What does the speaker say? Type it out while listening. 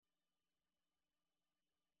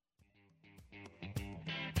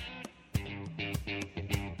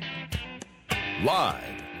Live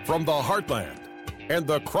from the heartland and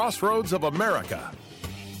the crossroads of America,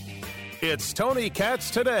 it's Tony Katz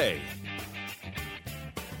Today.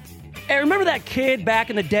 Hey, remember that kid back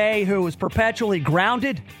in the day who was perpetually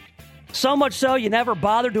grounded? So much so you never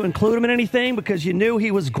bothered to include him in anything because you knew he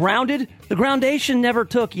was grounded? The groundation never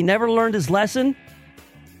took. He never learned his lesson.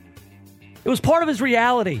 It was part of his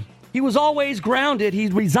reality. He was always grounded. He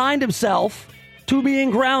resigned himself to being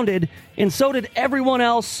grounded, and so did everyone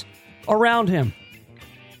else around him.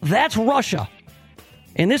 That's Russia.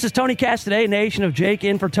 And this is Tony Katz Today, Nation of Jake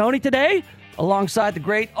in for Tony today, alongside the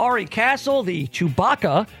great Ari Castle, the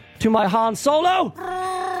Chewbacca to my Han Solo.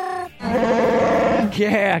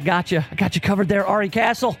 Yeah, I got you covered there, Ari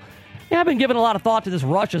Castle. Yeah, I've been giving a lot of thought to this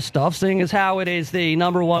Russia stuff, seeing as how it is the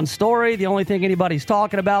number one story, the only thing anybody's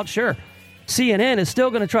talking about. Sure, CNN is still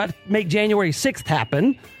going to try to make January 6th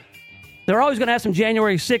happen. They're always going to have some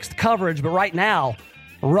January 6th coverage, but right now,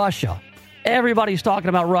 Russia. Everybody's talking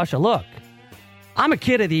about Russia. Look, I'm a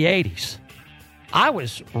kid of the 80s. I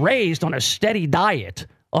was raised on a steady diet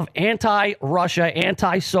of anti-Russia,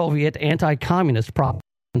 anti-Soviet, anti-communist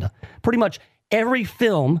propaganda. Pretty much every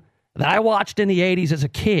film that I watched in the 80s as a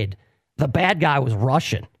kid, the bad guy was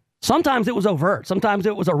Russian. Sometimes it was overt. Sometimes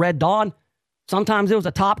it was a Red Dawn. Sometimes it was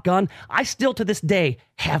a Top Gun. I still to this day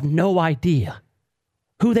have no idea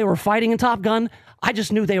who they were fighting in Top Gun. I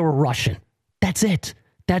just knew they were Russian. That's it.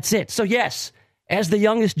 So yes, as the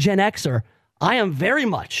youngest Gen Xer, I am very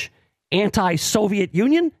much anti-Soviet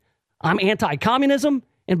Union. I'm anti-communism.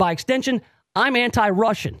 And by extension, I'm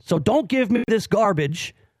anti-Russian. So don't give me this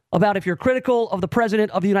garbage about if you're critical of the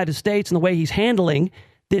president of the United States and the way he's handling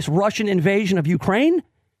this Russian invasion of Ukraine,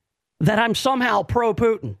 that I'm somehow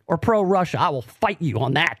pro-Putin or pro-Russia. I will fight you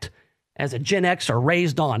on that as a Gen Xer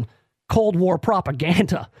raised on Cold War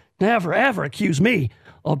propaganda. Never, ever accuse me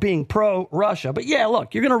of being pro-Russia. But yeah,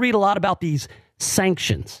 look, you're going to read a lot about these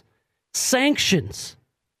sanctions. Sanctions,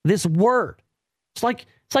 this word. It's like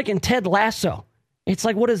in Ted Lasso. It's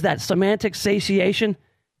like, what is that, semantic satiation?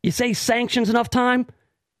 You say sanctions enough time,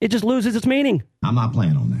 it just loses its meaning. I'm not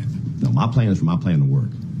planning on that. No, my plan is for my plan to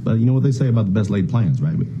work. But you know what they say about the best laid plans,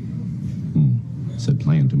 right? Said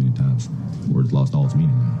plan too many times. The word's lost all its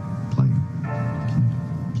meaning now.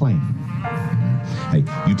 Plan. Hey,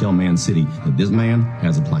 you tell Man City that this man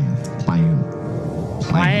has a plan.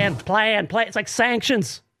 Plan. It's like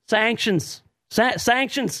sanctions.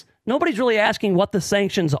 Sanctions. Nobody's really asking what the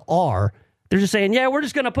sanctions are. They're just saying, yeah, we're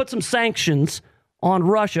just going to put some sanctions on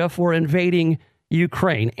Russia for invading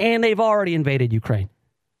Ukraine. And they've already invaded Ukraine.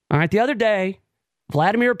 All right, the other day,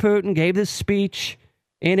 Vladimir Putin gave this speech,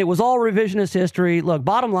 and it was all revisionist history. Look,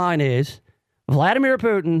 bottom line is, Vladimir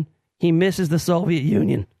Putin, he misses the Soviet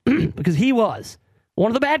Union because he was one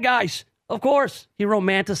of the bad guys. Of course, he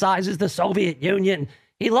romanticizes the Soviet Union.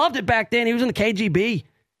 He loved it back then. He was in the KGB.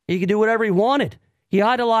 He could do whatever he wanted. He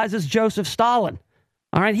idolizes Joseph Stalin.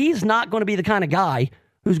 All right, he's not going to be the kind of guy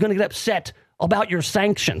who's going to get upset about your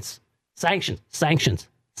sanctions. Sanctions.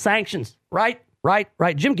 Right.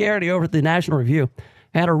 Jim Garrity over at the National Review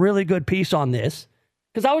had a really good piece on this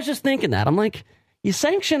because I was just thinking that. I'm like, you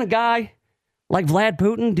sanction a guy like Vlad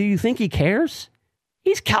Putin, do you think he cares?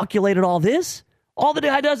 He's calculated all this. All the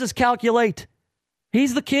guy does is calculate.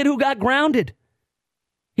 He's the kid who got grounded.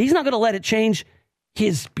 He's not going to let it change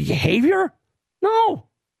his behavior. No.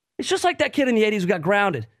 It's just like that kid in the 80s who got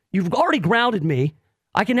grounded. You've already grounded me.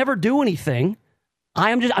 I can never do anything.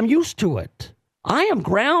 I'm used to it. I am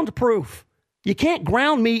ground proof. You can't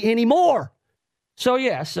ground me anymore. So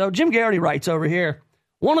Jim Garrity writes over here,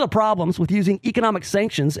 one of the problems with using economic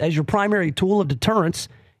sanctions as your primary tool of deterrence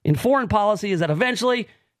in foreign policy is that eventually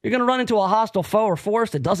you're going to run into a hostile foe or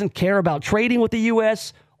force that doesn't care about trading with the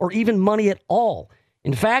U.S. or even money at all.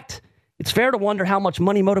 In fact, it's fair to wonder how much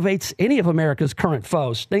money motivates any of America's current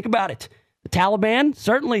foes. Think about it. The Taliban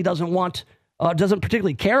certainly doesn't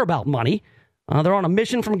particularly care about money. They're on a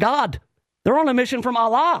mission from God. They're on a mission from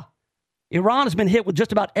Allah. Iran has been hit with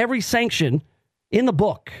just about every sanction in the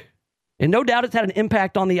book. And no doubt it's had an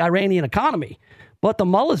impact on the Iranian economy. But the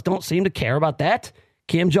mullahs don't seem to care about that.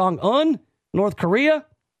 Kim Jong-un, North Korea,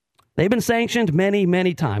 they've been sanctioned many,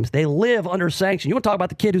 many times. They live under sanction. You want to talk about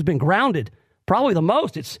the kid who's been grounded? Probably the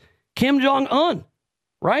most. It's Kim Jong-un,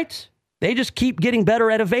 right? They just keep getting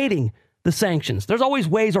better at evading the sanctions. There's always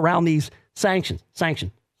ways around these sanctions.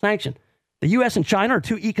 The U.S. and China are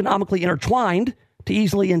too economically intertwined to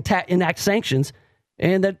easily enact sanctions,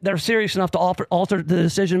 and that they're serious enough to alter the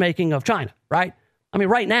decision-making of China, right? I mean,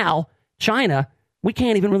 right now, China, we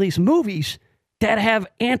can't even release movies that have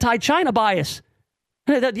anti-China bias.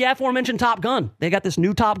 The aforementioned Top Gun. They got this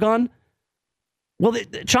new Top Gun. Well,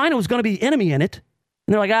 China was going to be the enemy in it.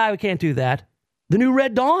 And they're like, we can't do that. the new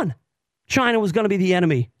Red Dawn. China was going to be the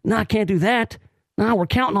enemy. No, I can't do that. No, we're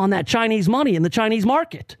counting on that Chinese money in the Chinese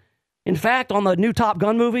market. In fact, on the new Top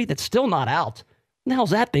Gun movie that's still not out, when the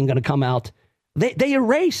hell's that thing going to come out? They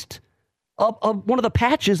erased one of the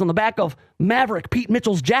patches on the back of Maverick Pete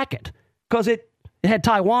Mitchell's jacket because it had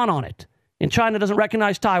Taiwan on it. And China doesn't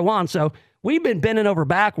recognize Taiwan. So we've been bending over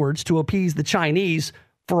backwards to appease the Chinese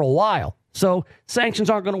for a while. So sanctions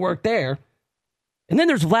aren't going to work there. And then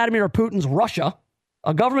there's Vladimir Putin's Russia,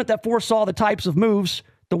 a government that foresaw the types of moves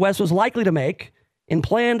the West was likely to make and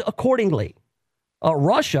planned accordingly.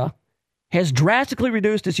 Russia has drastically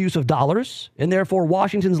reduced its use of dollars and therefore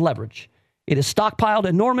Washington's leverage. It has stockpiled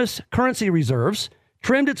enormous currency reserves,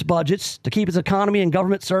 trimmed its budgets to keep its economy and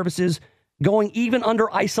government services going even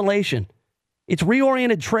under isolation. It's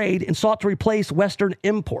reoriented trade and sought to replace Western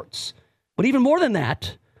imports. But even more than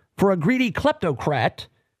that, for a greedy kleptocrat,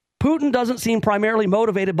 Putin doesn't seem primarily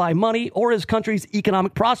motivated by money or his country's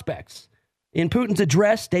economic prospects. In Putin's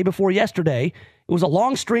address day before yesterday, it was a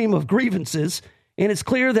long stream of grievances, and it's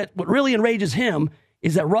clear that what really enrages him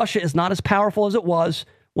is that Russia is not as powerful as it was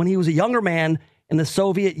when he was a younger man and the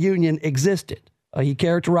Soviet Union existed. He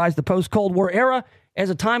characterized the post-Cold War era as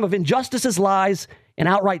a time of injustices, lies, and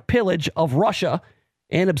outright pillage of Russia,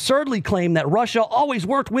 and absurdly claimed that Russia always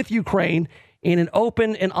worked with Ukraine in an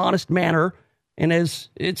open and honest manner. And as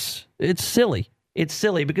it's silly. It's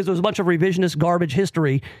silly because there was a bunch of revisionist garbage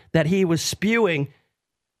history that he was spewing,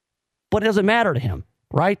 but it doesn't matter to him,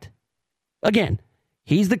 right? Again,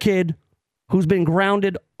 he's the kid who's been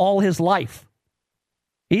grounded all his life.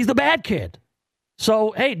 He's the bad kid.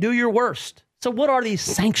 So, hey, do your worst. So what are these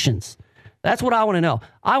sanctions? That's what I want to know.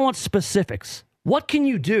 I want specifics. What can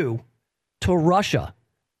you do to Russia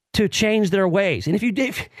to change their ways? And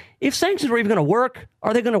if sanctions are even going to work,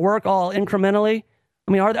 are they going to work all incrementally?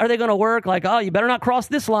 I mean, are they going to work like, oh, you better not cross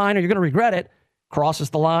this line or you're going to regret it? Crosses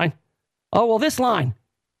the line. Oh, well, this line.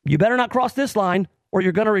 You better not cross this line or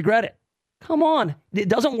you're going to regret it. Come on. It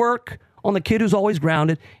doesn't work on the kid who's always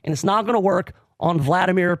grounded, and it's not going to work on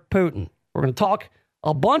Vladimir Putin. We're going to talk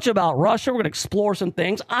a bunch about Russia. We're going to explore some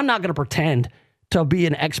things. I'm not going to pretend to be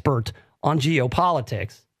an expert on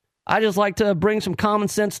geopolitics. I just like to bring some common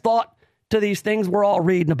sense thought to these things we're all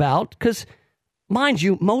reading about. Because, mind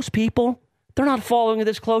you, most people, they're not following it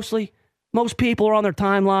this closely. Most people are on their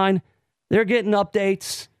timeline. They're getting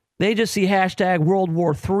updates. They just see hashtag World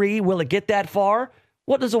War III. Will it get that far?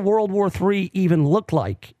 What does a World War III even look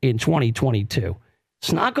like in 2022?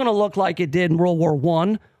 It's not going to look like it did in World War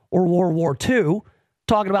I or World War II.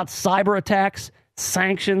 Talking about cyber attacks,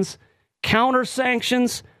 sanctions, counter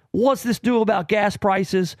sanctions. What's this do about gas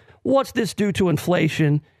prices? What's this do to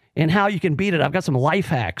inflation and how you can beat it? I've got some life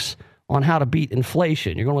hacks on how to beat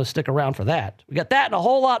inflation. You're going to stick around for that. We got that and a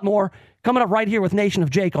whole lot more coming up right here with Nation of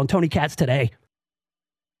Jake on Tony Katz Today.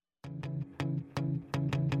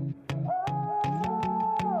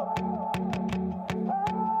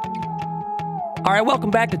 All right, welcome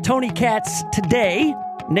back to Tony Katz Today.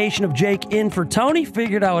 Nation of Jake in for Tony.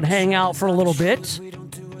 Figured I would hang out for a little bit.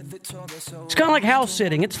 It's kind of like house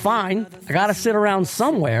sitting. It's fine. I got to sit around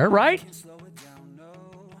somewhere, right?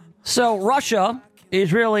 So Russia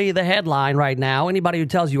is really the headline right now. Anybody who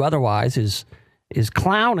tells you otherwise is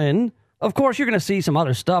clowning. Of course, you're going to see some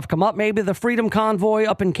other stuff come up. Maybe the Freedom Convoy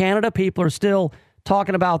up in Canada. People are still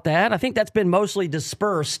talking about that. I think that's been mostly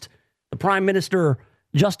dispersed. The Prime Minister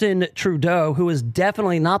Justin Trudeau, who is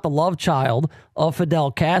definitely not the love child of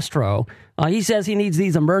Fidel Castro, he says he needs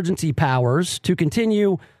these emergency powers to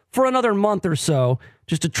continue for another month or so,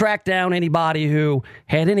 just to track down anybody who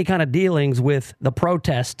had any kind of dealings with the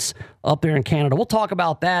protests up there in Canada. We'll talk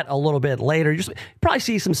about that a little bit later. You'll probably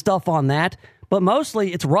see some stuff on that, but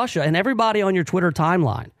mostly it's Russia and everybody on your Twitter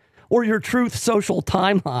timeline or your Truth Social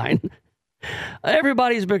timeline.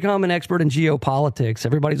 Everybody's become an expert in geopolitics.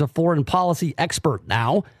 Everybody's a foreign policy expert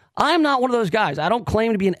now. I'm not one of those guys. I don't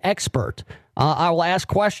claim to be an expert. I will ask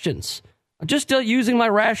questions. I'm just still using my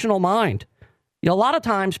rational mind. You know, a lot of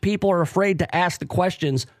times people are afraid to ask the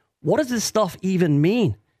questions, what does this stuff even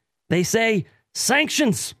mean? They say,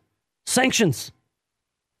 sanctions. I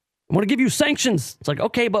want to give you sanctions. It's like,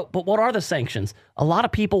 okay, but what are the sanctions? A lot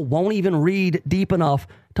of people won't even read deep enough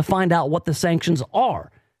to find out what the sanctions are.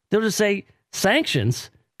 They'll just say, sanctions?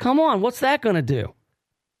 Come on, what's that going to do?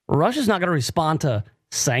 Russia's not going to respond to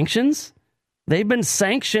sanctions. They've been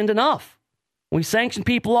sanctioned enough. We sanction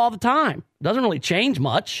people all the time. It doesn't really change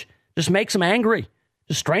much. Just makes them angry.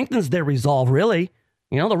 Just strengthens their resolve, really.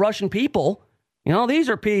 You know, the Russian people, you know, these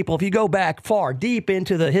are people, if you go back far, deep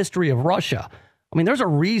into the history of Russia, I mean, there's a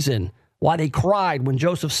reason why they cried when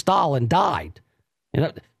Joseph Stalin died. You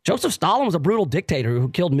know, Joseph Stalin was a brutal dictator who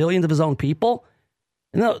killed millions of his own people.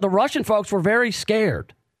 And the Russian folks were very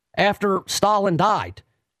scared after Stalin died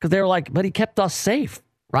because they were like, but he kept us safe,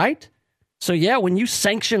 right? So, yeah, when you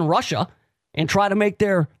sanction Russia and try to make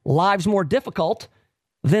their lives more difficult,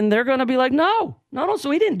 then they're going to be like, no,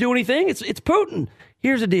 so he didn't do anything. It's Putin.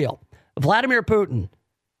 Here's the deal. Vladimir Putin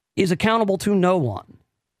is accountable to no one.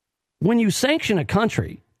 When you sanction a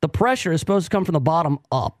country, the pressure is supposed to come from the bottom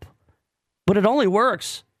up. But it only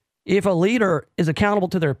works if a leader is accountable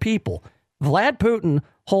to their people. Vlad Putin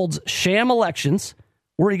holds sham elections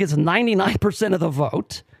where he gets 99% of the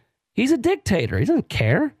vote. He's a dictator. He doesn't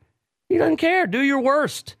care. Do your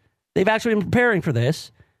worst. They've actually been preparing for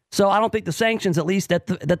this. So I don't think the sanctions, at least at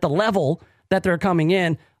the level that they're coming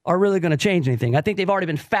in, are really going to change anything. I think they've already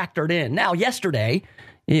been factored in. Now, yesterday,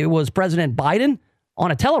 it was President Biden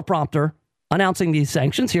on a teleprompter announcing these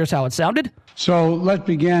sanctions. Here's how it sounded. So let's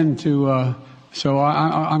begin to,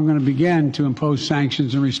 I'm going to begin to impose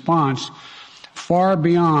sanctions in response far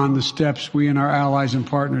beyond the steps we and our allies and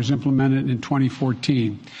partners implemented in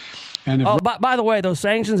 2014. And by the way, those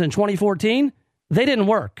sanctions in 2014, they didn't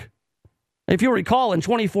work. If you recall, in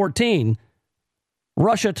 2014,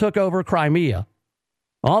 Russia took over Crimea.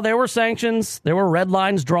 Well, there were sanctions, there were red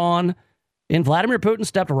lines drawn, and Vladimir Putin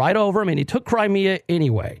stepped right over him, and he took Crimea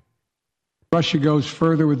anyway. Russia goes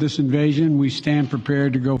further with this invasion. We stand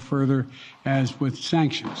prepared to go further as with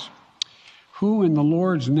sanctions. Who in the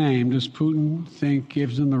Lord's name does Putin think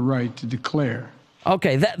gives him the right to declare?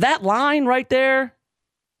 Okay, that line right there,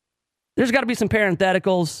 there's got to be some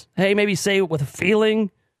parentheticals. Hey, maybe say it with a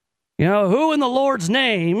feeling. You know, who in the Lord's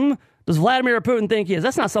name does Vladimir Putin think he is?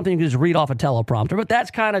 That's not something you can just read off a teleprompter, but that's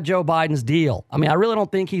kind of Joe Biden's deal. I mean, I really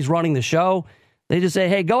don't think he's running the show. They just say,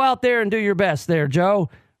 hey, go out there and do your best there, Joe.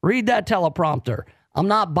 Read that teleprompter. I'm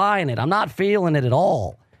not buying it. I'm not feeling it at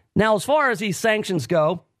all. Now, as far as these sanctions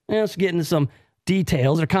go, let's get into some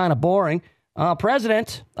details. They're kind of boring.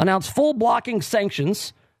 President announced full blocking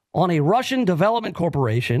sanctions on a Russian development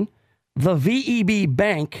corporation, the VEB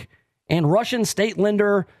Bank, and Russian state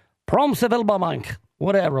lender Promsvibbank,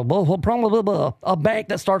 whatever, a bank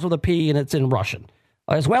that starts with a P and it's in Russian,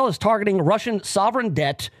 as well as targeting Russian sovereign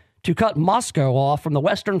debt to cut Moscow off from the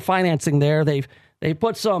Western financing there. They've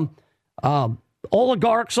put some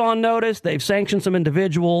oligarchs on notice. They've sanctioned some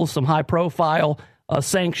individuals, some high-profile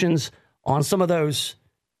sanctions on some of those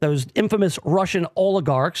infamous Russian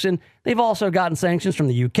oligarchs. And they've also gotten sanctions from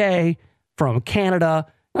the UK, from Canada,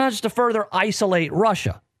 just to further isolate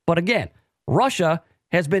Russia. But again, Russia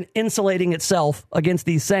has been insulating itself against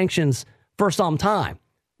these sanctions for some time.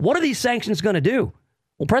 What are these sanctions going to do?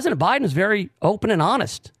 Well, President Biden is very open and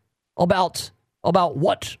honest about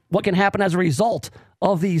what can happen as a result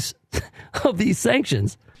of these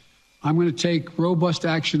sanctions. I'm going to take robust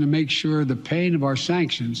action to make sure the pain of our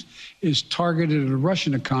sanctions is targeted at the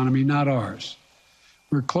Russian economy, not ours.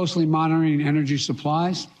 We're closely monitoring energy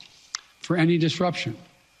supplies for any disruption.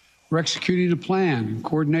 We're executing a plan in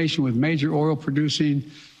coordination with major oil-producing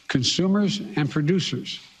consumers and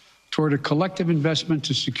producers toward a collective investment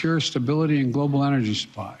to secure stability in global energy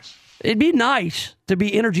supplies. It'd be nice to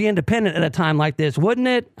be energy independent at a time like this, wouldn't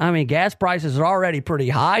it? I mean, gas prices are already pretty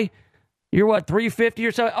high. You're what, $3.50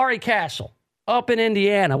 or so? Ari Castle, up in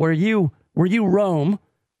Indiana, where you roam,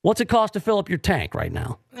 what's it cost to fill up your tank right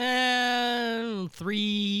now?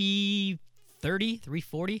 $3.30,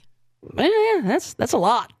 $3.40. Man, that's a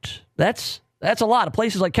lot. That's a lot. Of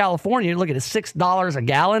places like California, you're looking at $6 a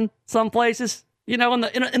gallon. Some places, in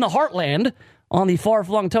the heartland, on the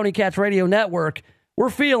far-flung Tony Katz Radio Network, we're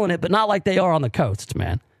feeling it, but not like they are on the coasts,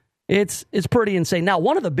 man. It's pretty insane. Now,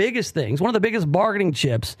 one of the biggest bargaining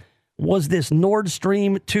chips was this Nord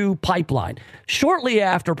Stream 2 pipeline. Shortly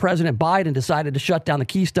after President Biden decided to shut down the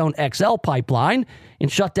Keystone XL pipeline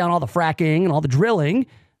and shut down all the fracking and all the drilling,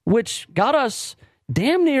 which got us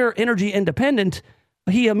damn near energy independent,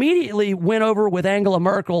 he immediately went over with Angela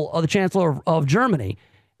Merkel, the Chancellor of Germany,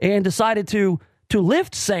 and decided to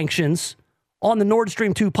lift sanctions on the Nord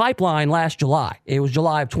Stream 2 pipeline last July. It was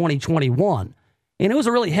July of 2021. And it was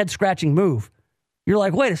a really head-scratching move. You're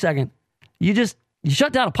like, wait a second. You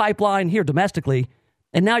shut down a pipeline here domestically,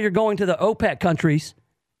 and now you're going to the OPEC countries,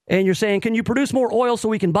 and you're saying, can you produce more oil so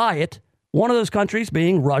we can buy it? One of those countries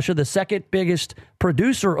being Russia, the second biggest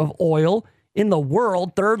producer of oil in the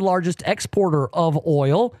world, third largest exporter of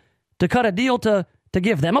oil, to cut a deal to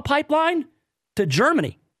give them a pipeline to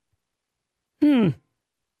Germany.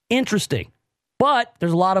 Interesting. But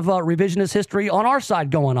there's a lot of revisionist history on our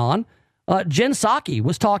side going on. Jen Psaki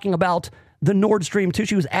was talking about the Nord Stream 2.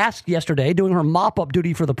 She was asked yesterday, doing her mop-up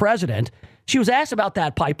duty for the president. She was asked about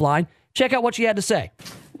that pipeline. Check out what she had to say.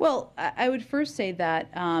 Well, I would first say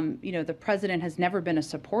that, the president has never been a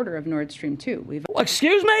supporter of Nord Stream 2.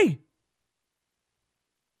 Excuse me?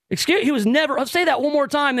 He was never. Let's say that one more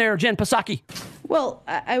time there, Jen Psaki. Well,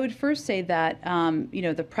 I would first say that,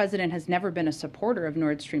 the president has never been a supporter of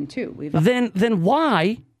Nord Stream 2. Then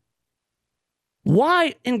why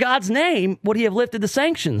in God's name would he have lifted the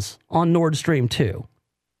sanctions on Nord Stream 2?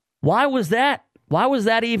 Why was that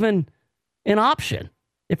even an option?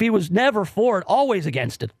 If he was never for it, always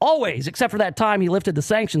against it, always, except for that time he lifted the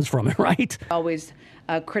sanctions from it, right? Always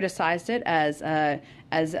criticized it as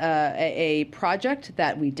a project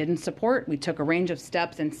that we didn't support. We took a range of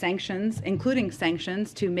steps and sanctions, including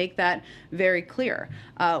sanctions, to make that very clear.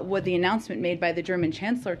 What the announcement made by the German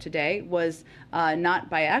chancellor today was not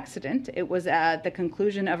by accident. It was at the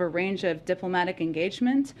conclusion of a range of diplomatic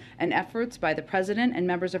engagement and efforts by the president and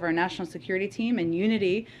members of our national security team, and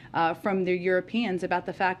unity from the Europeans about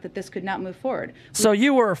the fact that this could not move forward. So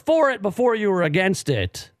you were for it before you were against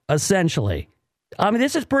it, essentially. I mean,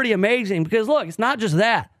 this is pretty amazing because, look, it's not just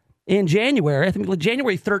that. In January, I think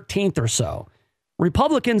January 13th or so,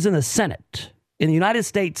 Republicans in the Senate, in the United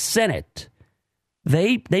States Senate,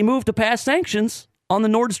 they moved to pass sanctions on the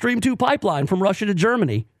Nord Stream 2 pipeline from Russia to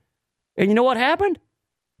Germany. And you know what happened?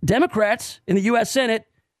 Democrats in the U.S. Senate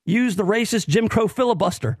used the racist Jim Crow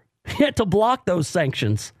filibuster to block those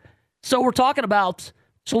sanctions. So we're talking about,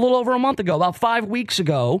 it's a little over a month ago, about 5 weeks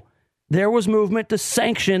ago, there was movement to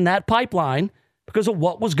sanction that pipeline because of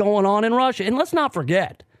what was going on in Russia. And let's not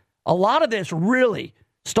forget, a lot of this really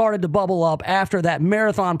started to bubble up after that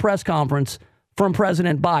marathon press conference from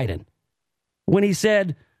President Biden when he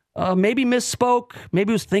said, maybe misspoke, maybe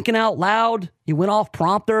he was thinking out loud. He went off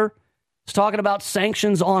prompter. He's talking about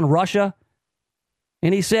sanctions on Russia.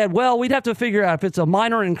 And he said, well, we'd have to figure out if it's a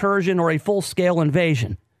minor incursion or a full-scale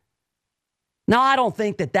invasion. Now, I don't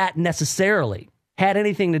think that necessarily had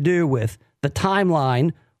anything to do with the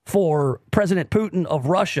timeline for President Putin of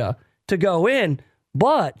Russia to go in,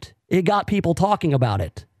 but it got people talking about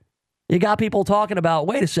it. It got people talking about,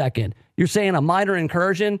 wait a second, you're saying a minor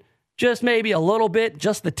incursion, just maybe a little bit,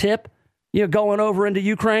 just the tip, going over into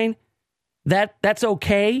Ukraine? That's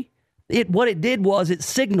okay? What it did was it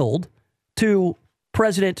signaled to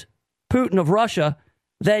President Putin of Russia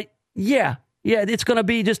that, it's going to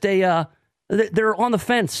be just they're on the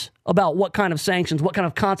fence about what kind of sanctions, what kind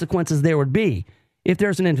of consequences there would be if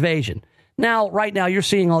there's an invasion. Now, right now, you're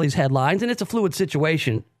seeing all these headlines, and it's a fluid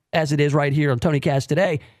situation as it is right here on Tony Katz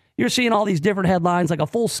Today. You're seeing all these different headlines, like a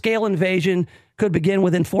full-scale invasion could begin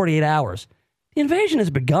within 48 hours. The invasion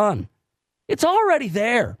has begun. It's already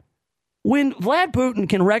there. When Vlad Putin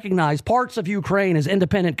can recognize parts of Ukraine as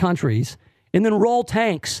independent countries and then roll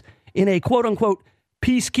tanks in a quote-unquote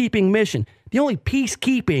peacekeeping mission, the only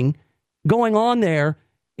peacekeeping going on there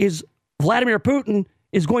is Vladimir Putin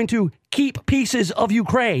is going to keep pieces of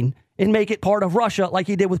Ukraine and make it part of Russia like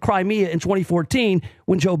he did with Crimea in 2014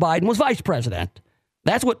 when Joe Biden was vice president.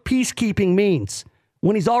 That's what peacekeeping means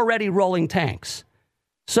when he's already rolling tanks.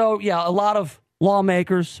 So, a lot of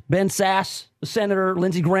lawmakers, Ben Sasse, the senator,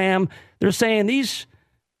 Lindsey Graham, they're saying these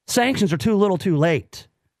sanctions are too little too late.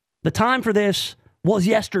 The time for this was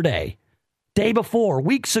yesterday, day before,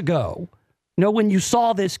 weeks ago, when you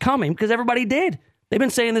saw this coming, because everybody did. They've been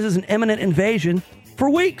saying this is an imminent invasion for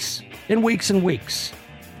weeks and weeks and weeks.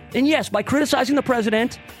 And yes, by criticizing the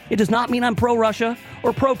president, it does not mean I'm pro-Russia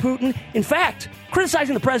or pro-Putin. In fact,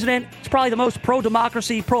 criticizing the president is probably the most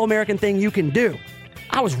pro-democracy, pro-American thing you can do.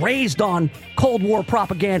 I was raised on Cold War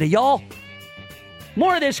propaganda, y'all.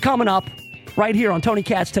 More of this coming up right here on Tony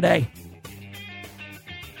Katz Today.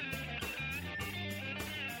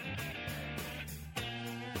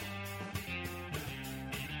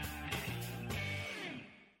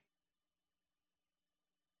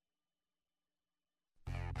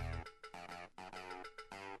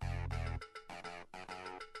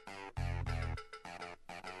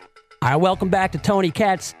 All right, welcome back to Tony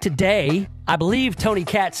Katz Today. I believe Tony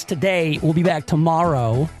Katz Today will be back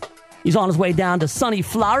tomorrow. He's on his way down to sunny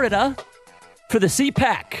Florida for the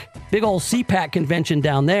CPAC, big old CPAC convention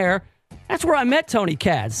down there. That's where I met Tony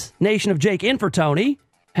Katz, Nation of Jake in for Tony,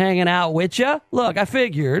 hanging out with you. Look, I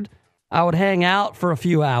figured I would hang out for a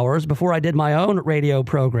few hours before I did my own radio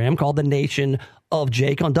program called The Nation of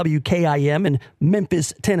Jake on WKIM in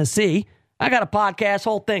Memphis, Tennessee. I got a podcast,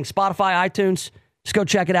 whole thing, Spotify, iTunes. Just go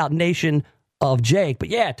check it out, Nation of Jake.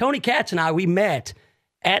 But Tony Katz and I, we met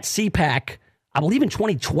at CPAC, I believe in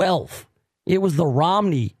 2012. It was the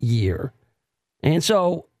Romney year. And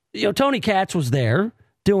so, Tony Katz was there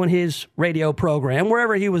doing his radio program,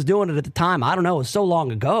 wherever he was doing it at the time. I don't know, it was so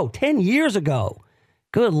long ago, 10 years ago.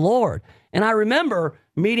 Good Lord. And I remember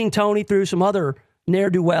meeting Tony through some other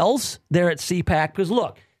ne'er-do-wells there at CPAC. Because,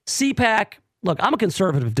 look, CPAC, I'm a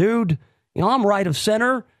conservative dude. I'm right of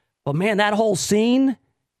center. But, man, that whole scene,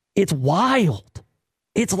 it's wild.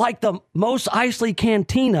 It's like the Mos Eisley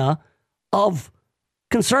Cantina of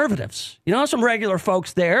conservatives. Some regular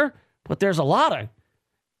folks there, but there's a lot of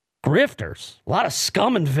grifters, a lot of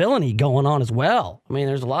scum and villainy going on as well. I mean,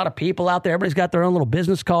 there's a lot of people out there. Everybody's got their own little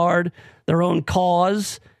business card, their own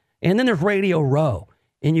cause. And then there's Radio Row.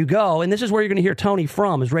 And you go, and this is where you're going to hear Tony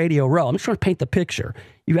from, is Radio Row. I'm just trying to paint the picture.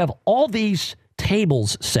 You have all these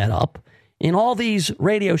tables set up and all these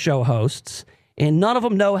radio show hosts, and none of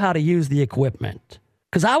them know how to use the equipment.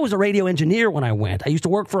 Because I was a radio engineer when I went. I used to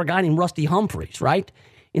work for a guy named Rusty Humphreys, right?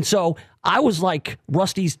 And so I was like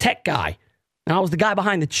Rusty's tech guy. And I was the guy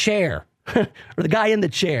behind the chair, or the guy in the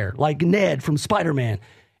chair, like Ned from Spider-Man.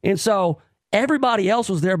 And so everybody else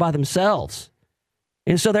was there by themselves.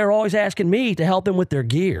 And so they were always asking me to help them with their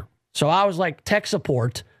gear. So I was like tech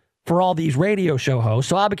support for all these radio show hosts.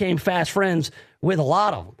 So I became fast friends with a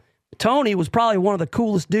lot of them. Tony was probably one of the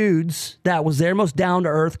coolest dudes that was there, most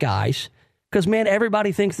down-to-earth guys. Because, man,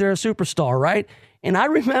 everybody thinks they're a superstar, right? And I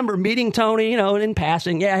remember meeting Tony, in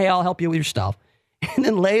passing. Yeah, hey, I'll help you with your stuff. And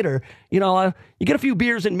then later, you get a few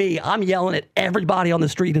beers in me, I'm yelling at everybody on the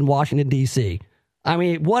street in Washington, D.C. I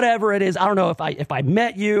mean, whatever it is, I don't know, if I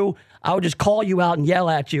met you, I would just call you out and yell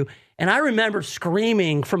at you. And I remember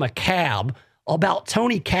screaming from a cab about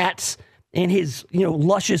Tony Katz and his,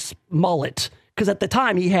 luscious mullet. Because at the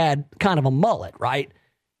time, he had kind of a mullet, right?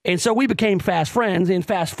 And so we became fast friends, and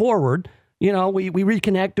fast forward, we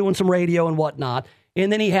reconnect doing some radio and whatnot.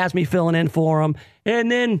 And then he has me filling in for him.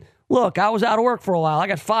 And then, look, I was out of work for a while. I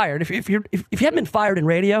got fired. If you haven't been fired in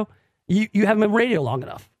radio, you haven't been in radio long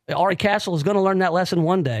enough. Ari Castle is going to learn that lesson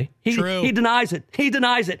one day. True. He denies it.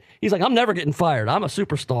 He's like, I'm never getting fired. I'm a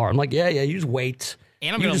superstar. I'm like, yeah, you just wait.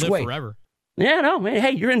 And I'm going to live forever. Yeah, no, man.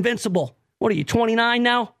 Hey, you're invincible. What are you, 29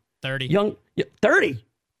 now? 30. Young, 30?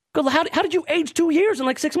 Good. How did you age 2 years in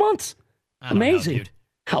like 6 months? Amazing. Know, dude.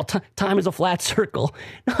 How time is a flat circle.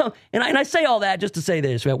 and I say all that just to say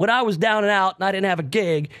this, man. When I was down and out and I didn't have a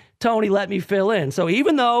gig, Tony let me fill in. So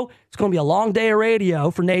even though it's going to be a long day of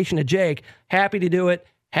radio for Nation of Jake, happy to do it.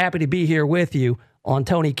 Happy to be here with you on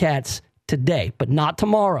Tony Katz today, but not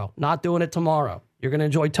tomorrow. Not doing it tomorrow. You're going to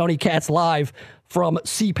enjoy Tony Katz live from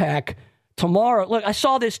CPAC tomorrow. Look, I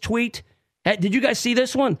saw this tweet. Did you guys see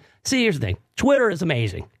this one? See, here's the thing. Twitter is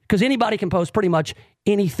amazing because anybody can post pretty much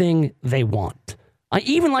anything they want.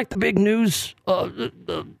 Even like the big news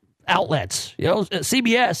outlets,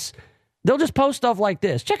 CBS, they'll just post stuff like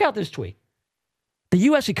this. Check out this tweet. The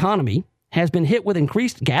U.S. economy has been hit with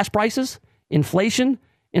increased gas prices, inflation,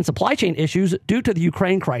 and supply chain issues due to the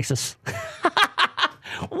Ukraine crisis.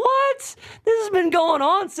 What? This has been going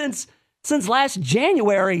on since last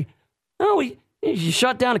January. You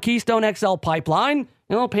shut down a Keystone XL pipeline.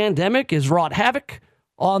 Pandemic has wrought havoc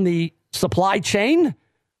on the supply chain.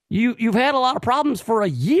 You've had a lot of problems for a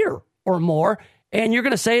year or more, and you're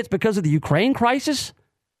going to say it's because of the Ukraine crisis?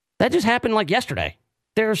 That just happened like yesterday.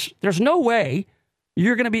 There's no way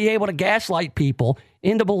you're going to be able to gaslight people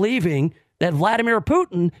into believing that Vladimir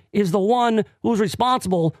Putin is the one who's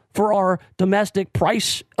responsible for our domestic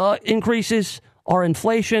price increases, our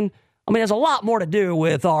inflation. I mean, there's a lot more to do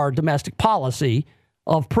with our domestic policy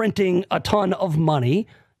of printing a ton of money,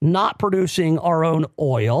 not producing our own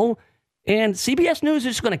oil. And CBS News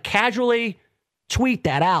is going to casually tweet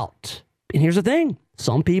that out. And here's the thing.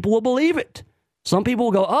 Some people will believe it. Some people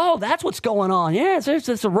will go, oh, that's what's going on. Yeah,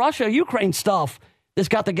 it's the Russia-Ukraine stuff that's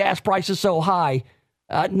got the gas prices so high.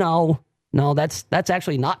 No, that's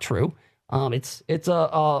actually not true. It's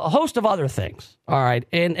a host of other things. All right.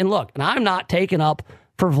 And look, and I'm not taking up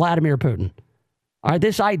for Vladimir Putin. All right.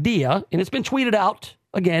 This idea, and it's been tweeted out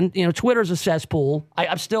again, Twitter's a cesspool.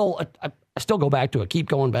 I still go back to it. Keep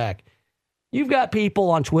going back. You've got people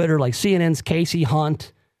on Twitter like CNN's Casey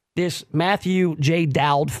Hunt, this Matthew J.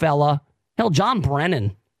 Dowd fella, hell, John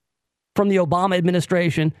Brennan from the Obama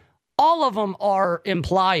administration. All of them are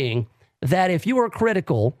implying that if you are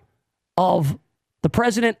critical of the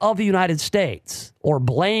president of the United States or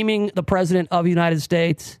blaming the president of the United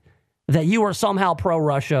States, that you are somehow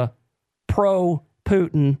pro-Russia,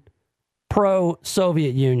 pro-Putin,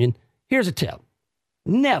 pro-Soviet Union. Here's a tip.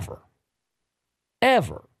 Never,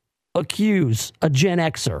 ever accuse a Gen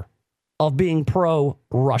Xer of being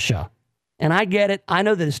pro-Russia. And I get it. I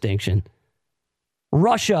know the distinction.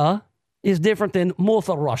 Russia is different than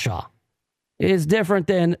Mother Russia. It is different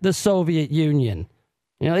than the Soviet Union.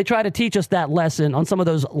 They try to teach us that lesson on some of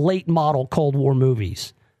those late model Cold War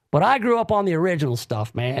movies. But I grew up on the original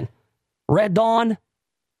stuff, man. Red Dawn,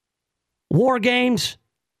 War Games.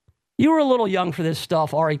 You were a little young for this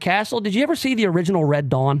stuff, Ari Castle. Did you ever see the original Red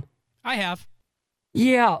Dawn? I have.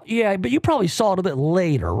 Yeah, but you probably saw it a bit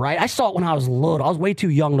later, right? I saw it when I was little. I was way too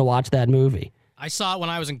young to watch that movie. I saw it when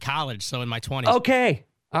I was in college, so in my 20s. Okay.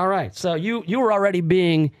 All right. So you were already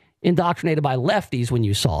being indoctrinated by lefties when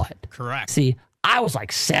you saw it. Correct. See, I was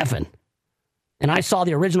like 7. And I saw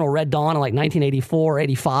the original Red Dawn in like 1984,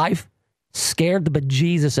 85. Scared the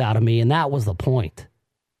bejesus out of me, and that was the point.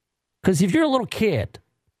 Because if you're a little kid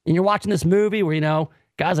and you're watching this movie where,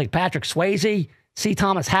 guys like Patrick Swayze, C.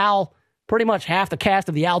 Thomas Howell, pretty much half the cast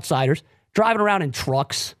of The Outsiders, driving around in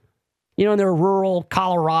trucks, in their rural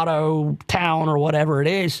Colorado town or whatever it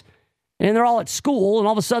is, and they're all at school, and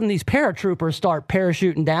all of a sudden these paratroopers start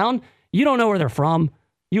parachuting down. You don't know where they're from.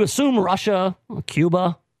 You assume Russia,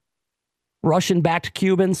 Cuba, Russian-backed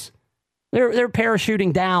Cubans. They're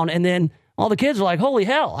parachuting down, and then all the kids are like, holy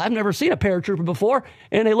hell, I've never seen a paratrooper before.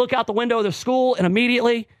 And they look out the window of the school, and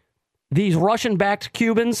immediately these Russian-backed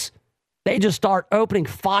Cubans, they just start opening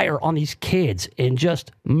fire on these kids and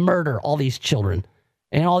just murder all these children.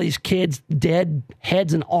 And all these kids' dead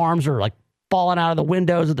heads and arms are like falling out of the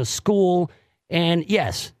windows of the school. And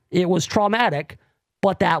yes, it was traumatic,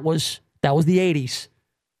 but that was the 80s.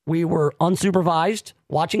 We were unsupervised,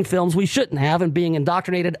 watching films we shouldn't have, and being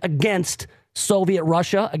indoctrinated against Soviet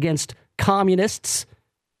Russia, against communists.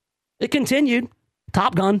 It continued.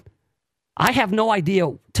 Top Gun. I have no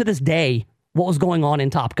idea to this day what was going on in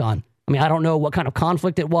Top Gun. I mean, I don't know what kind of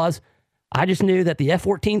conflict it was. I just knew that the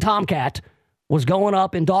F-14 Tomcat was going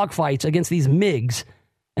up in dogfights against these MiGs,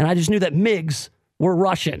 and I just knew that MiGs were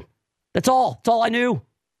Russian. That's all. That's all I knew.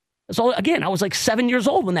 So again, I was like 7 years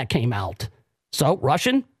old when that came out. So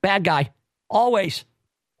Russian, bad guy. Always.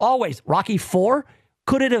 Always. Rocky IV,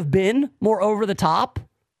 could it have been more over the top?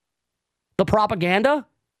 The propaganda,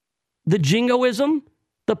 the jingoism,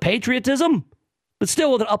 the patriotism, but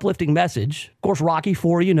still with an uplifting message. Of course, Rocky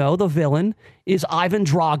IV, the villain is Ivan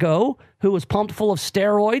Drago, who was pumped full of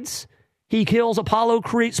steroids. He kills Apollo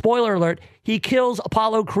Creed. Spoiler alert. He kills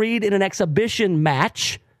Apollo Creed in an exhibition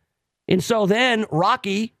match. And so then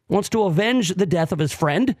Rocky wants to avenge the death of his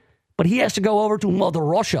friend, but he has to go over to Mother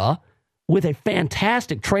Russia with a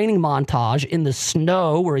fantastic training montage in the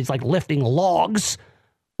snow where he's like lifting logs,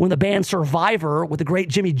 when the band Survivor, with the great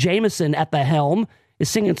Jimmy Jameson at the helm, is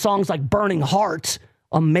singing songs like Burning Heart.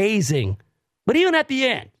 Amazing. But even at the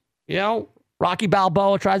end, Rocky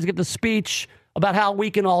Balboa tries to give the speech about how we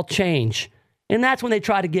can all change. And that's when they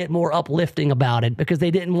try to get more uplifting about it, because they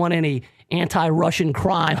didn't want any anti-Russian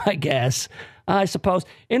crime, I guess, I suppose.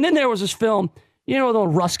 And then there was this film, the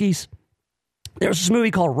Ruskies. There was this movie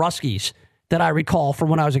called Ruskies that I recall from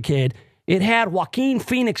when I was a kid. It had Joaquin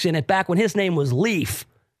Phoenix in it back when his name was Leaf.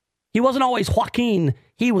 He wasn't always Joaquin.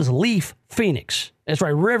 He was Leaf Phoenix. That's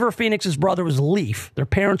right. River Phoenix's brother was Leaf. Their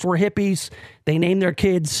parents were hippies. They named their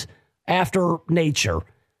kids after nature.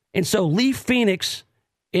 And so Leaf Phoenix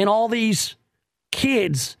and all these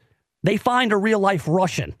kids, they find a real-life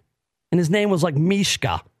Russian. And his name was like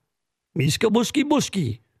Mishka. Mishka Bushki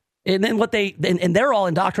Bushki. And then and they're all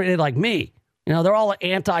indoctrinated like me. They're all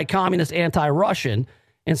anti-communist, anti-Russian.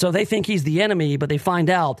 And so they think he's the enemy, but they find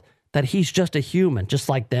out that he's just a human, just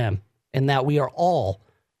like them. And that we are all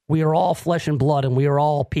flesh and blood, and we are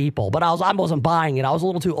all people. But I wasn't buying it. I was a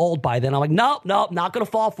little too old by then. I'm like, nope, not going to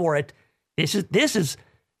fall for it. This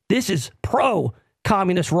is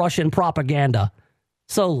pro-communist Russian propaganda.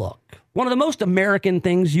 So look, one of the most American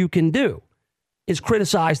things you can do is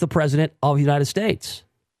criticize the president of the United States.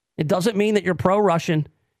 It doesn't mean that you're pro-Russian.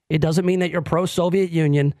 It doesn't mean that you're pro-Soviet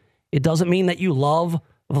Union. It doesn't mean that you love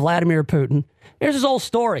Vladimir Putin. There's this old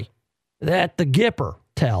story that the Gipper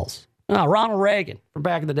tells. Ronald Reagan from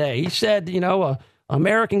back in the day. He said, an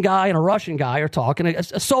American guy and a Russian guy are talking,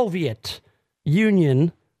 a Soviet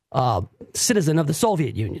Union citizen of the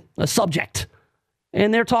Soviet Union, a subject.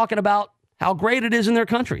 And they're talking about how great it is in their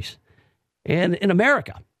countries. And in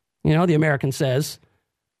America, the American says,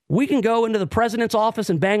 we can go into the president's office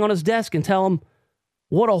and bang on his desk and tell him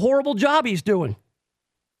what a horrible job he's doing.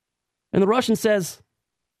 And the Russian says,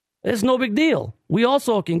 it's no big deal. We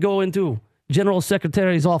also can go into General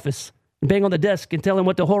Secretary's office and bang on the desk and tell him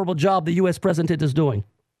what the horrible job the U.S. president is doing.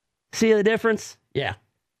 See the difference? Yeah.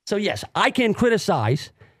 So yes, I can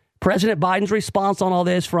criticize President Biden's response on all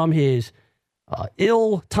this, from his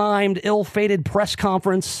ill-timed, ill-fated press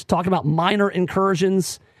conference talking about minor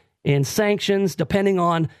incursions and sanctions, depending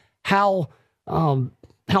on how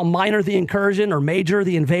minor the incursion or major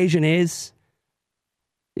the invasion is.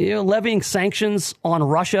 Levying sanctions on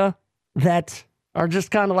Russia that are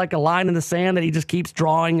just kind of like a line in the sand that he just keeps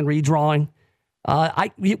drawing and redrawing.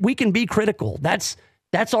 We can be critical. That's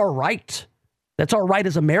our right. That's our right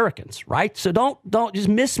as Americans, right? So don't just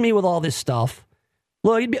miss me with all this stuff.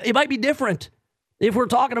 Look, it might be different if we're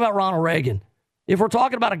talking about Ronald Reagan, if we're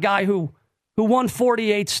talking about a guy who won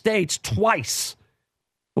 48 states twice.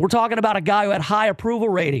 We're talking about a guy who had high approval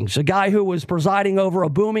ratings, a guy who was presiding over a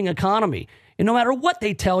booming economy. And no matter what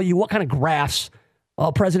they tell you, what kind of graphs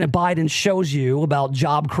President Biden shows you about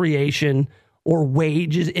job creation or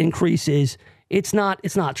wages increases, it's not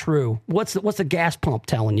true. What's the gas pump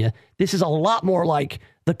telling you? This is a lot more like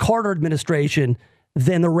the Carter administration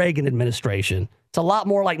than the Reagan administration. It's a lot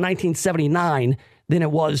more like 1979 than it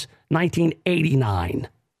was 1989.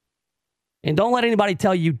 And don't let anybody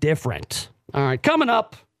tell you different. All right, coming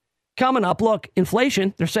up, look,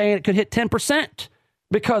 inflation, they're saying it could hit 10%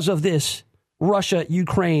 because of this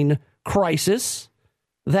Russia-Ukraine crisis,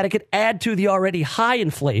 that it could add to the already high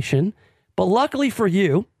inflation. But luckily for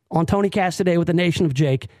you, on Tony Katz Today with the Nation of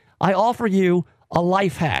Jake, I offer you a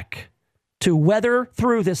life hack to weather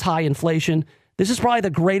through this high inflation. This is probably the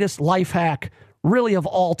greatest life hack, really, of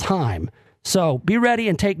all time. So be ready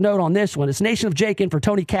and take note on this one. It's Nation of Jake in for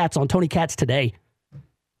Tony Katz on Tony Katz Today.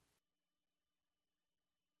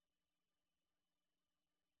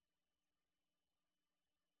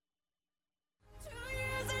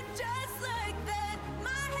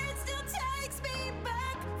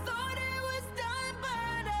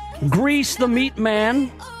 Grease the Meat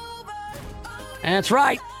Man. That's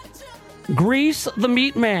right. Grease the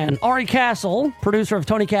Meat Man. Ari Castle, producer of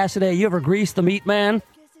Tony Katz Today. You ever grease the Meat Man?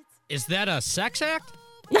 Is that a sex act?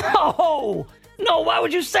 No, why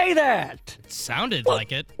would you say that? It sounded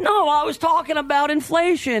like it. No, I was talking about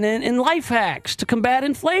inflation and life hacks to combat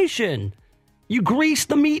inflation. You grease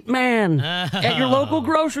the Meat Man at your local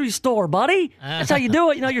grocery store, buddy. That's how you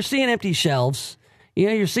do it. You're seeing empty shelves.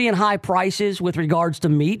 You're seeing high prices with regards to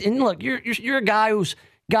meat. And look, you're a guy who's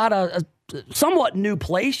got a somewhat new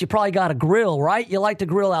place. You probably got a grill, right? You like to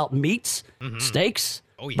grill out meats, steaks,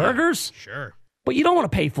 burgers. Sure. But you don't want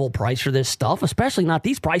to pay full price for this stuff, especially not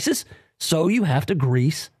these prices. So you have to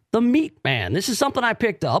grease the Meat Man. This is something I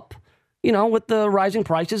picked up, with the rising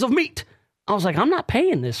prices of meat. I was like, I'm not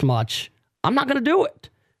paying this much. I'm not going to do it.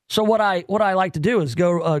 So what I like to do is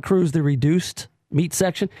go cruise the reduced meat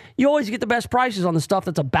section. You always get the best prices on the stuff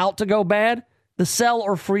that's about to go bad. The sell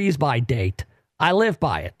or freeze by date. I live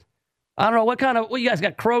by it. I don't know what you guys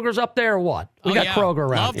got, Kroger's up there or what? We got Kroger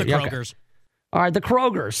around Love here. the Krogers. Okay. All right, the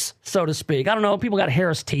Krogers, so to speak. I don't know. People got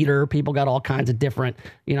Harris Teeter. People got all kinds of different,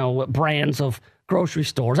 brands of grocery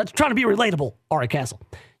stores. That's trying to be relatable, Ari Castle.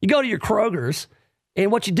 You go to your Krogers,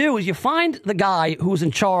 and what you do is you find the guy who's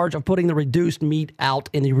in charge of putting the reduced meat out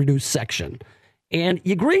in the reduced section, and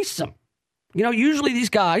you grease them. Usually these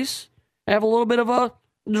guys have a little bit of a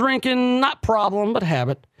drinking, not problem, but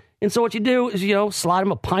habit. And so what you do is, slide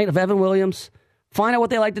them a pint of Evan Williams, find out what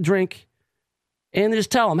they like to drink, and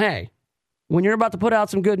just tell them, hey, when you're about to put out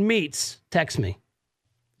some good meats, text me.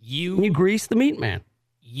 You grease the Meat Man.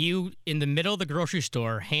 You, in the middle of the grocery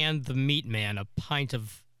store, hand the Meat Man a pint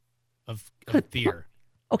of beer.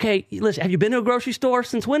 Okay, listen, have you been to a grocery store?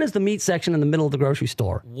 Since when is the meat section in the middle of the grocery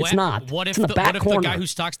store? It's not. It's in the back corner. What if the guy who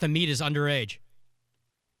stocks the meat is underage?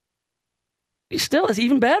 Still, it's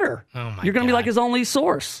even better. Oh my You're going to be like his only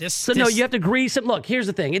source. No, you have to grease it. Look, here's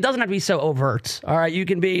the thing. It doesn't have to be so overt. All right, you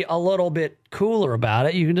can be a little bit cooler about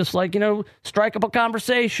it. You can just strike up a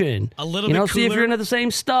conversation. A little bit cooler. See if you're into the same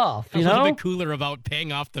stuff. A little bit cooler about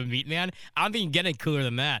paying off the Meat Man. I'm thinking getting cooler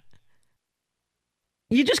than that.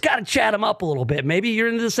 You just got to chat him up a little bit. Maybe you're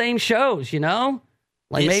into the same shows,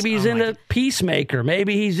 maybe he's into Peacemaker.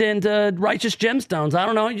 Maybe he's into Righteous Gemstones. I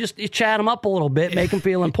don't know. You chat him up a little bit, make him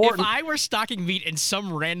feel important. If I were stocking meat and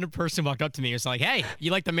some random person walked up to me and was like, hey,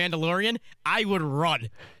 you like The Mandalorian? I would run.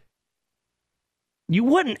 You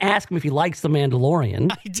wouldn't ask him if he likes The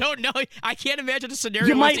Mandalorian. I don't know. I can't imagine a scenario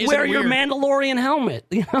you might wear your Mandalorian helmet,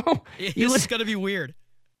 It's going to be weird.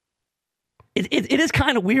 It is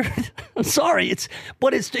kind of weird. I'm sorry.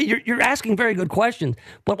 You're asking very good questions.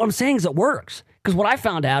 But what I'm saying is it works. Because what I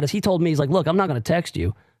found out is he told me, he's like, look, I'm not going to text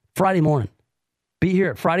you Friday morning. Be here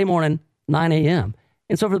at Friday morning, 9 a.m.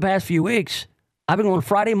 And so for the past few weeks, I've been going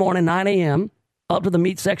Friday morning, 9 a.m. up to the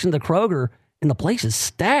meat section of the Kroger, and the place is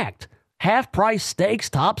stacked. Half-price steaks,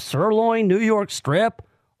 top sirloin, New York strip,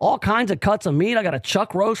 all kinds of cuts of meat. I got a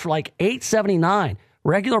chuck roast for like $8.79.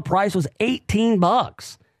 Regular price was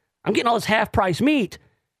 $18. I'm getting all this half-price meat.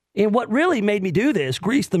 And what really made me do this,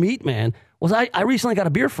 grease the Meat Man, was I recently got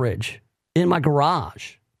a beer fridge in my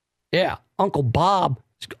garage. Yeah, Uncle Bob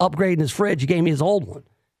is upgrading his fridge. He gave me his old one.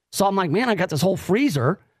 So I'm like, man, I got this whole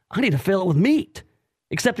freezer. I need to fill it with meat.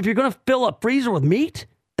 Except if you're going to fill a freezer with meat,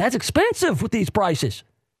 that's expensive with these prices.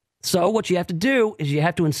 So what you have to do is you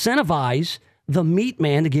have to incentivize the Meat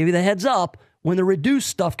Man to give you the heads up when the reduced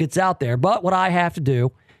stuff gets out there. But what I have to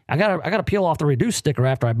do, I gotta peel off the reduced sticker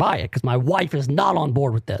after I buy it because my wife is not on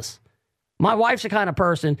board with this. My wife's the kind of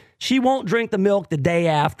person, she won't drink the milk the day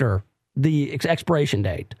after the expiration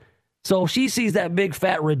date. So if she sees that big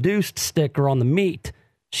fat reduced sticker on the meat,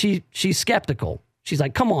 she's skeptical. She's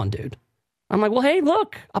like, come on, dude. I'm like, well, hey,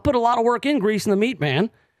 look, I put a lot of work in greasing the Meat Man.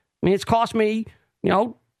 I mean, it's cost me,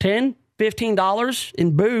 $10, $15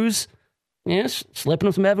 in booze. Yes, slipping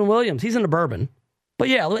him some Evan Williams. He's in the bourbon. But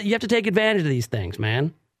yeah, you have to take advantage of these things,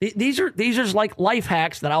 man. These are like life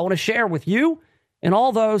hacks that I want to share with you and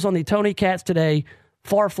all those on the Tony Katz Today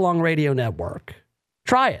Far-Flung Radio Network.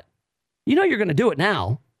 Try it. You know you're going to do it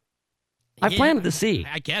now. I planted the seed.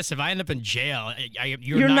 I guess if I end up in jail,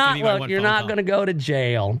 you're not going to go to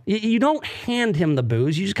jail. You don't hand him the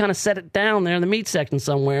booze. You just kind of set it down there in the meat section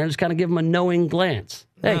somewhere and just kind of give him a knowing glance.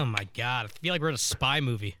 Hey. Oh, my God. I feel like we're in a spy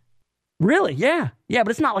movie. Really? Yeah. Yeah, but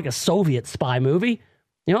it's not like a Soviet spy movie.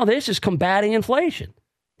 This is combating inflation.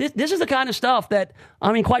 This is the kind of stuff that,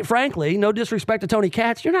 I mean, quite frankly, no disrespect to Tony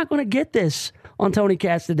Katz, you're not going to get this on Tony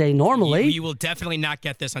Katz Today normally. You will definitely not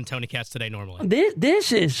get this on Tony Katz Today normally.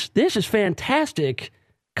 This is fantastic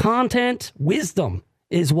content. Wisdom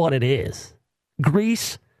is what it is.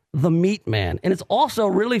 Grease the Meat Man. And it's also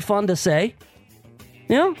really fun to say.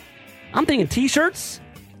 I'm thinking t-shirts.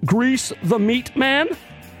 Grease the Meat Man.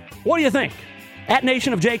 What do you think?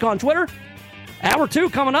 @Nation of Jake on Twitter. Hour 2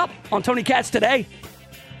 coming up on Tony Katz Today.